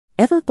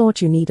Ever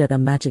thought you needed a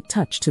magic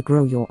touch to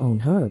grow your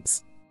own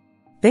herbs?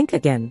 Think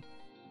again.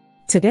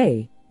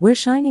 Today, we're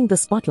shining the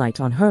spotlight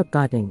on herb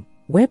gardening,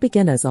 where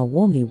beginners are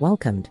warmly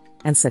welcomed,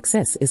 and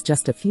success is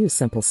just a few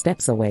simple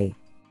steps away.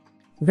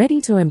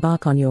 Ready to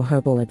embark on your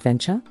herbal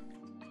adventure?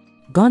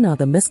 Gone are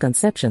the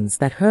misconceptions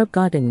that herb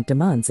gardening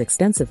demands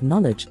extensive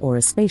knowledge or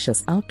a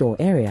spacious outdoor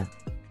area.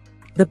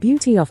 The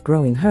beauty of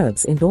growing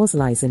herbs indoors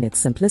lies in its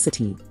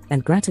simplicity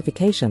and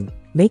gratification,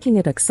 making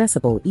it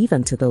accessible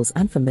even to those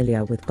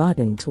unfamiliar with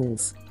gardening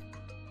tools.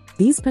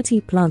 These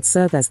petite plants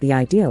serve as the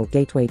ideal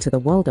gateway to the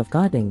world of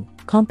gardening,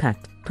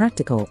 compact,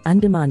 practical,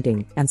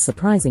 undemanding, and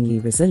surprisingly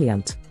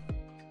resilient.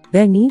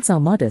 Their needs are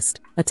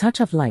modest: a touch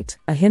of light,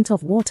 a hint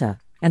of water,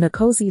 and a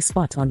cozy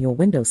spot on your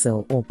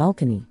windowsill or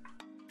balcony.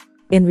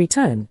 In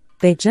return,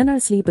 they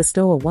generously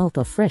bestow a wealth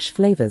of fresh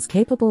flavors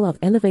capable of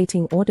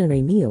elevating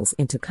ordinary meals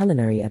into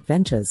culinary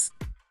adventures.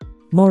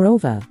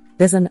 Moreover,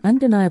 there's an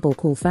undeniable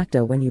cool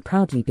factor when you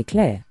proudly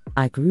declare,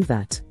 "I grew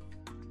that,"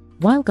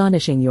 while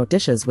garnishing your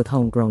dishes with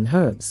homegrown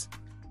herbs.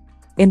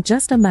 In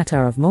just a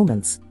matter of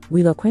moments,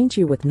 we'll acquaint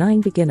you with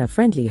 9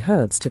 beginner-friendly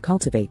herbs to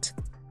cultivate.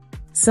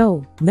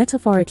 So,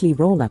 metaphorically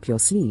roll up your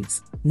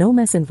sleeves, no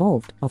mess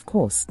involved, of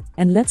course,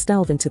 and let's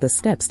delve into the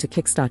steps to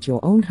kickstart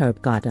your own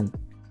herb garden.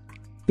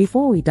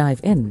 Before we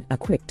dive in, a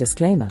quick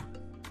disclaimer.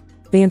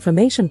 The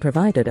information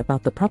provided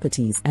about the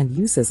properties and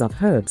uses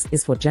of herbs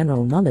is for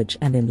general knowledge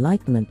and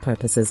enlightenment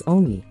purposes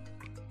only.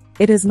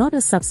 It is not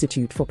a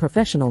substitute for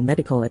professional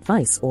medical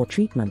advice or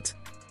treatment.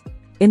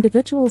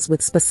 Individuals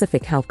with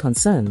specific health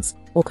concerns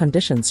or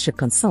conditions should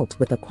consult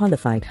with a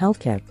qualified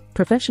healthcare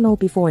professional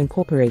before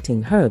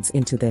incorporating herbs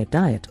into their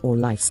diet or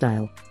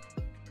lifestyle.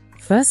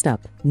 First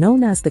up,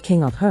 known as the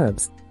king of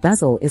herbs,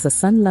 basil is a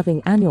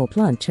sun-loving annual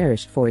plant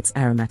cherished for its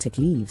aromatic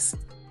leaves.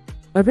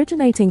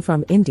 Originating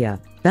from India,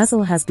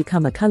 basil has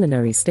become a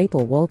culinary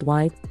staple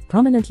worldwide,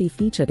 prominently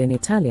featured in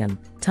Italian,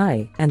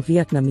 Thai, and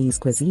Vietnamese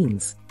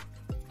cuisines.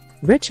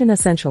 Rich in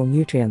essential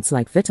nutrients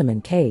like vitamin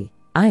K,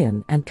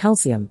 iron, and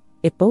calcium,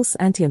 it boasts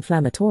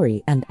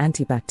anti-inflammatory and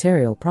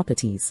antibacterial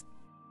properties.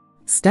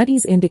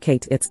 Studies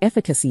indicate its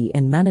efficacy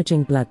in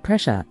managing blood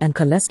pressure and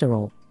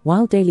cholesterol,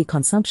 while daily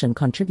consumption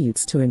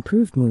contributes to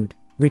improved mood,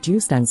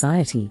 reduced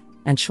anxiety,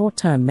 and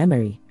short-term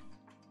memory.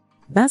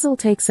 Basil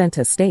takes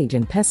center stage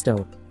in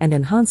pesto and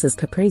enhances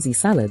caprese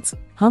salads,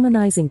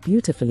 harmonizing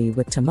beautifully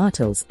with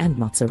tomatoes and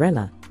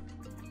mozzarella.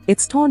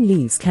 Its torn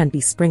leaves can be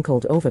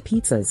sprinkled over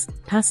pizzas,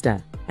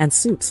 pasta, and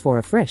soups for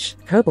a fresh,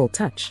 herbal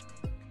touch.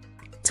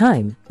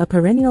 Thyme, a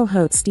perennial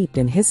herb steeped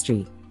in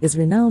history, is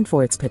renowned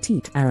for its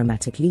petite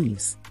aromatic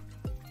leaves.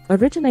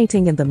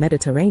 Originating in the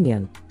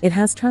Mediterranean, it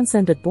has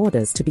transcended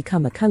borders to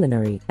become a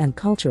culinary and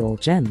cultural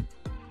gem.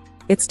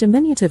 Its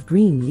diminutive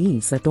green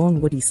leaves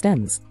adorn woody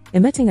stems,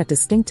 emitting a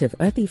distinctive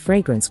earthy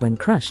fragrance when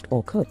crushed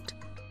or cooked.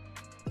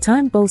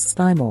 Thyme boasts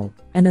thymol,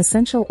 an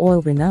essential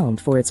oil renowned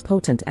for its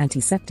potent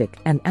antiseptic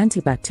and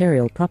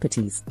antibacterial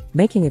properties,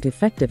 making it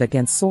effective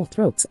against sore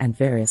throats and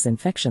various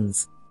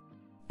infections.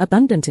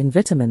 Abundant in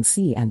vitamin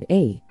C and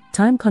A,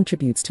 thyme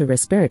contributes to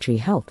respiratory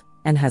health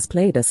and has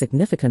played a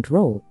significant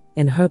role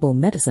in herbal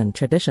medicine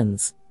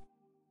traditions.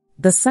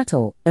 The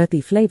subtle,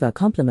 earthy flavor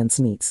complements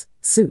meats,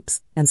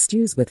 soups, and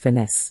stews with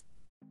finesse.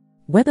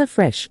 Whether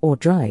fresh or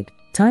dried,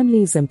 thyme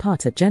leaves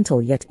impart a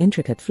gentle yet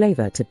intricate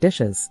flavor to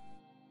dishes.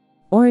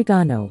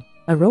 Oregano,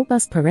 a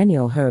robust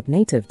perennial herb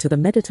native to the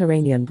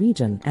Mediterranean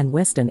region and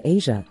Western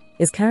Asia,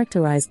 is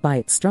characterized by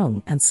its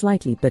strong and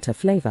slightly bitter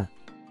flavor.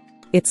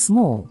 Its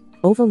small,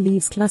 oval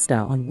leaves cluster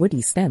on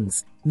woody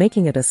stems,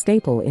 making it a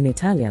staple in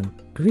Italian,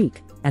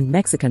 Greek, and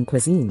Mexican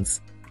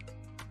cuisines.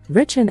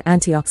 Rich in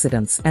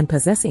antioxidants and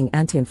possessing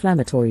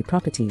anti-inflammatory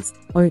properties,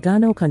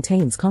 oregano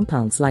contains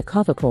compounds like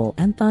carvacrol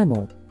and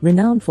thymol,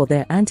 renowned for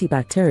their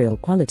antibacterial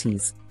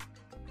qualities.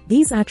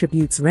 These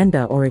attributes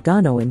render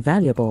oregano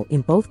invaluable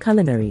in both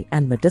culinary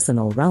and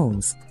medicinal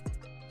realms.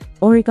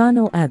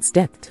 Oregano adds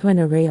depth to an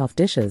array of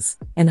dishes,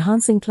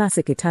 enhancing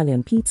classic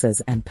Italian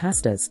pizzas and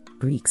pastas,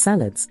 Greek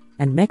salads,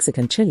 and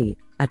Mexican chili,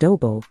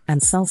 adobo, and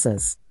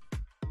salsas.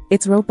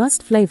 Its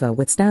robust flavor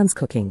withstands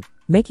cooking,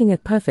 making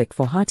it perfect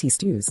for hearty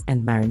stews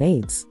and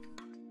marinades.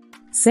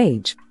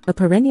 Sage, a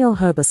perennial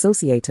herb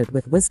associated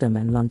with wisdom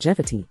and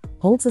longevity,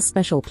 holds a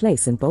special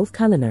place in both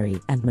culinary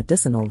and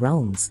medicinal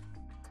realms.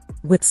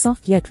 With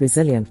soft yet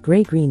resilient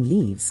gray-green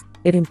leaves,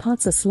 it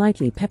imparts a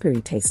slightly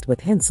peppery taste with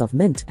hints of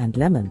mint and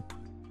lemon.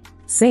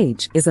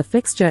 Sage is a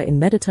fixture in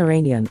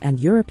Mediterranean and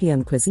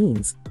European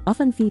cuisines,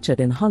 often featured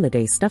in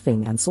holiday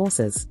stuffing and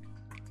sauces.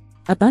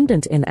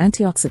 Abundant in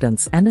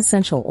antioxidants and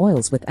essential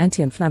oils with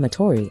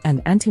anti-inflammatory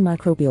and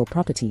antimicrobial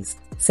properties,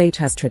 sage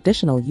has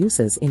traditional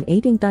uses in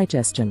aiding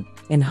digestion,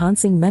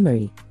 enhancing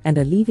memory, and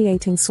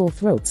alleviating sore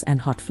throats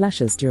and hot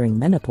flashes during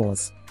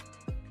menopause.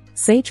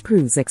 Sage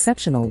proves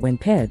exceptional when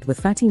paired with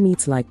fatty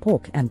meats like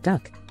pork and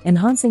duck,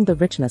 enhancing the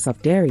richness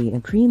of dairy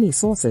in creamy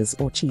sauces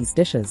or cheese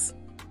dishes.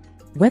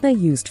 Whether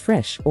used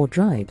fresh or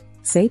dried,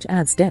 sage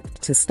adds depth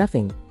to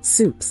stuffing,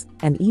 soups,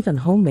 and even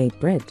homemade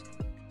bread.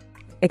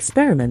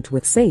 Experiment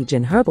with sage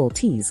in herbal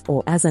teas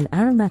or as an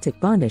aromatic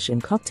garnish in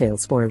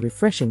cocktails for a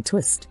refreshing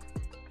twist.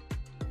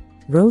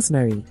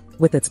 Rosemary,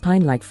 with its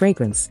pine-like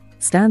fragrance,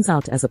 stands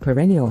out as a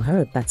perennial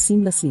herb that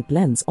seamlessly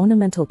blends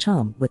ornamental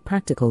charm with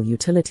practical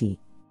utility.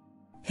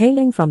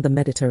 Hailing from the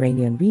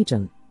Mediterranean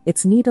region,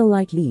 its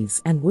needle-like leaves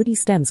and woody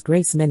stems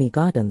grace many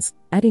gardens,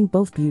 adding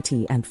both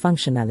beauty and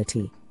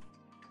functionality.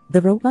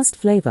 The robust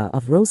flavor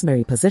of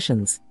rosemary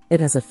positions it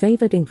as a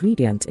favored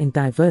ingredient in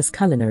diverse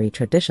culinary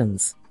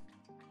traditions.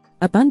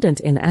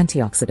 Abundant in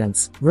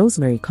antioxidants,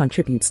 rosemary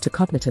contributes to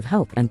cognitive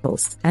health and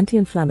boasts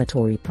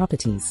anti-inflammatory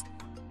properties.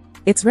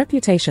 Its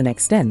reputation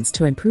extends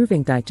to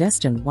improving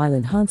digestion while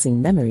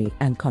enhancing memory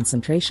and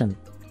concentration.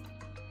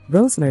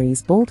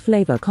 Rosemary's bold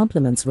flavor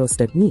complements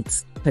roasted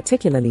meats,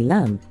 particularly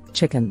lamb,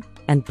 chicken,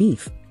 and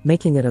beef,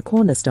 making it a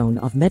cornerstone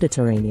of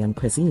Mediterranean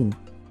cuisine.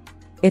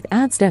 It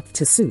adds depth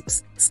to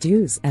soups,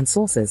 stews, and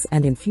sauces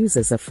and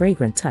infuses a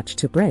fragrant touch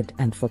to bread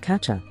and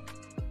focaccia.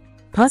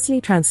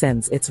 Parsley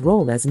transcends its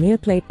role as mere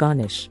plate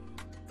garnish.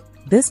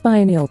 This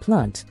biennial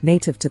plant,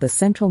 native to the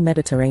central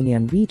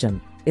Mediterranean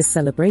region, is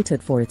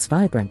celebrated for its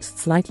vibrant,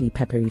 slightly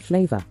peppery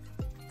flavor.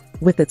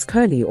 With its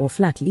curly or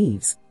flat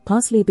leaves,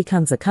 parsley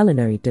becomes a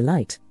culinary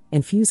delight,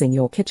 infusing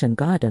your kitchen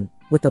garden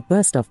with a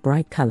burst of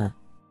bright color.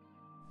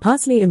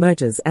 Parsley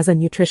emerges as a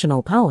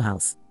nutritional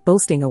powerhouse,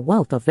 boasting a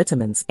wealth of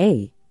vitamins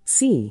A,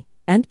 C,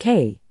 and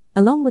K,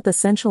 along with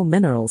essential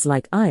minerals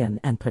like iron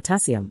and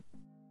potassium.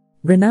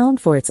 Renowned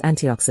for its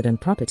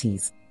antioxidant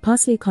properties,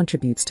 parsley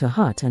contributes to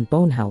heart and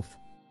bone health.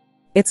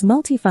 Its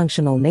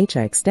multifunctional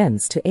nature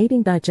extends to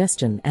aiding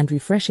digestion and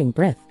refreshing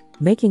breath,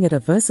 making it a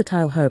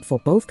versatile herb for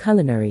both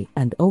culinary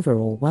and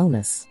overall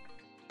wellness.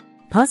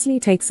 Parsley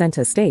takes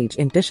center stage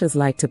in dishes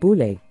like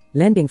tabbouleh,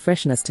 lending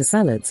freshness to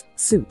salads,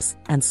 soups,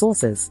 and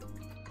sauces.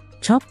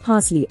 Chopped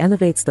parsley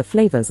elevates the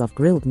flavors of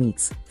grilled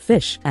meats,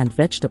 fish, and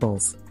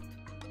vegetables.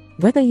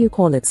 Whether you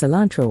call it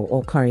cilantro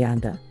or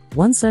coriander,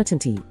 one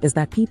certainty is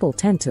that people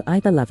tend to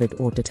either love it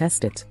or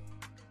detest it.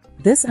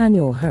 This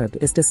annual herb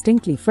is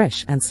distinctly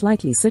fresh and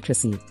slightly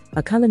citrusy,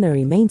 a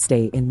culinary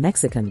mainstay in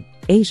Mexican,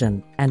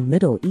 Asian, and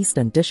Middle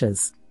Eastern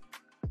dishes.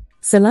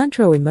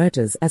 Cilantro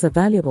emerges as a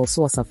valuable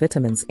source of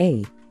vitamins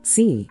A,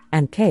 C,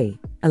 and K,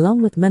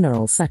 along with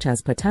minerals such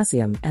as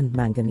potassium and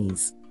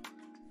manganese.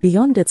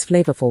 Beyond its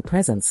flavorful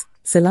presence,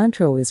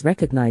 cilantro is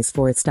recognized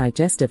for its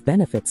digestive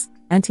benefits,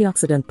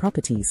 antioxidant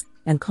properties,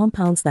 and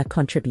compounds that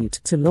contribute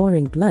to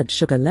lowering blood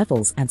sugar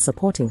levels and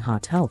supporting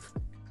heart health.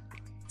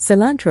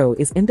 Cilantro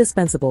is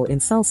indispensable in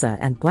salsa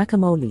and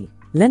guacamole,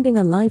 lending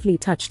a lively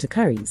touch to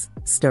curries,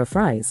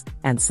 stir-fries,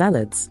 and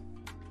salads.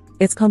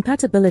 Its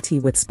compatibility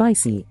with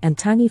spicy and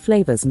tangy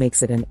flavors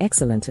makes it an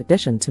excellent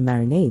addition to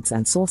marinades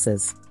and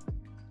sauces.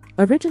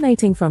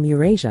 Originating from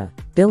Eurasia,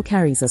 dill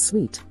carries a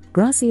sweet,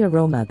 grassy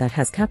aroma that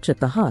has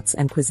captured the hearts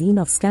and cuisine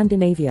of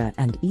Scandinavia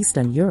and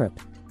Eastern Europe.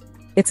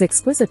 Its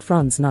exquisite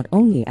fronds not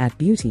only add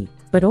beauty,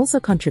 but also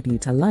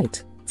contribute a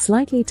light,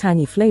 slightly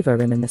tangy flavor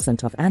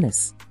reminiscent of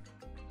anise.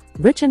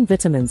 Rich in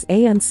vitamins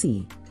A and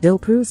C, dill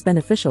proves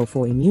beneficial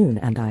for immune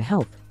and eye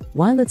health,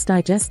 while its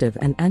digestive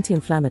and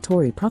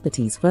anti-inflammatory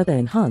properties further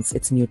enhance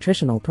its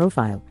nutritional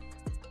profile.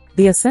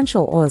 The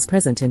essential oils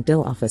present in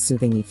dill offer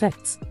soothing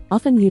effects,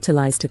 often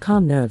utilized to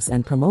calm nerves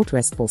and promote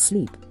restful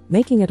sleep,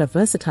 making it a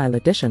versatile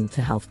addition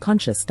to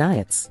health-conscious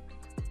diets.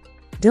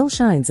 Dill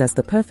shines as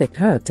the perfect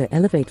herb to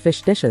elevate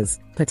fish dishes,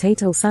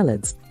 potato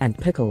salads, and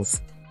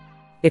pickles.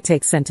 It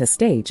takes center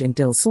stage in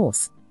dill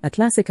sauce, a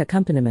classic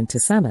accompaniment to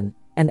salmon,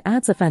 and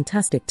adds a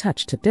fantastic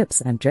touch to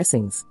dips and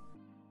dressings.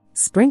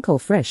 Sprinkle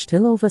fresh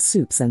dill over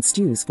soups and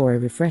stews for a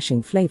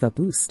refreshing flavor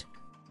boost.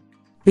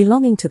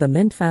 Belonging to the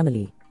mint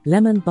family,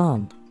 lemon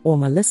balm, or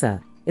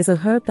melissa, is a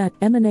herb that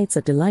emanates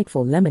a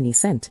delightful lemony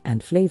scent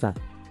and flavor.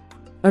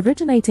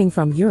 Originating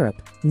from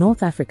Europe,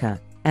 North Africa,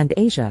 and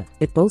Asia,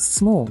 it boasts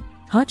small,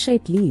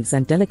 heart-shaped leaves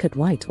and delicate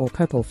white or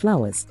purple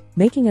flowers,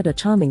 making it a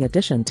charming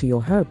addition to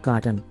your herb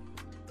garden.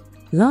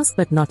 Last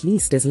but not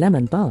least is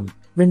lemon balm,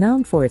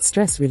 renowned for its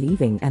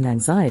stress-relieving and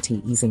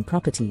anxiety-easing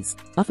properties,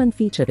 often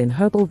featured in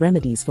herbal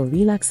remedies for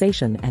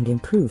relaxation and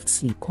improved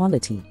sleep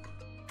quality.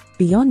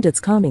 Beyond its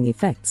calming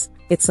effects,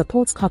 it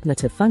supports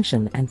cognitive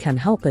function and can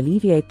help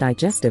alleviate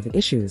digestive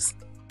issues.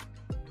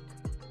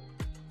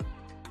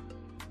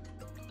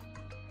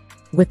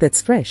 With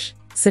its fresh,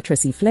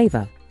 citrusy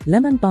flavor,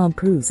 lemon balm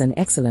proves an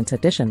excellent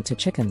addition to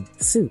chicken,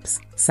 soups,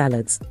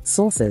 salads,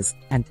 sauces,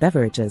 and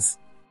beverages.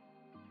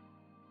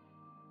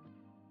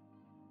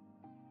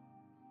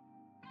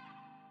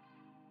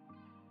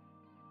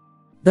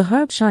 The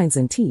herb shines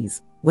in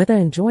teas, whether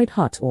enjoyed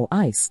hot or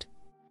iced.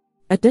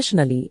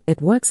 Additionally,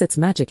 it works its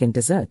magic in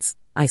desserts,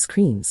 ice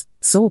creams,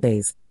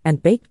 sorbets,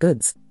 and baked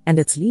goods, and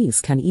its leaves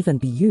can even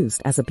be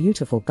used as a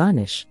beautiful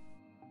garnish.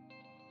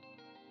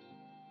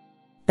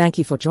 Thank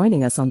you for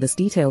joining us on this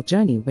detailed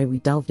journey where we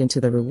delved into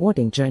the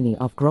rewarding journey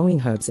of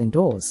growing herbs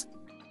indoors.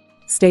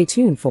 Stay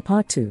tuned for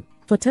part 2,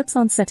 for tips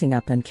on setting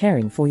up and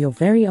caring for your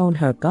very own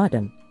herb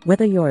garden,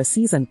 whether you're a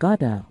seasoned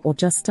gardener or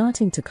just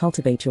starting to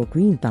cultivate your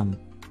green thumb.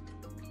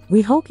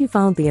 We hope you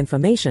found the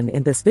information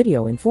in this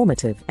video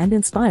informative and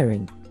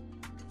inspiring.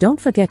 Don't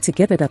forget to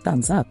give it a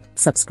thumbs up,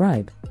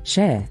 subscribe,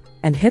 share,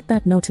 and hit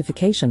that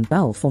notification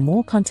bell for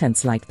more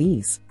contents like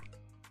these.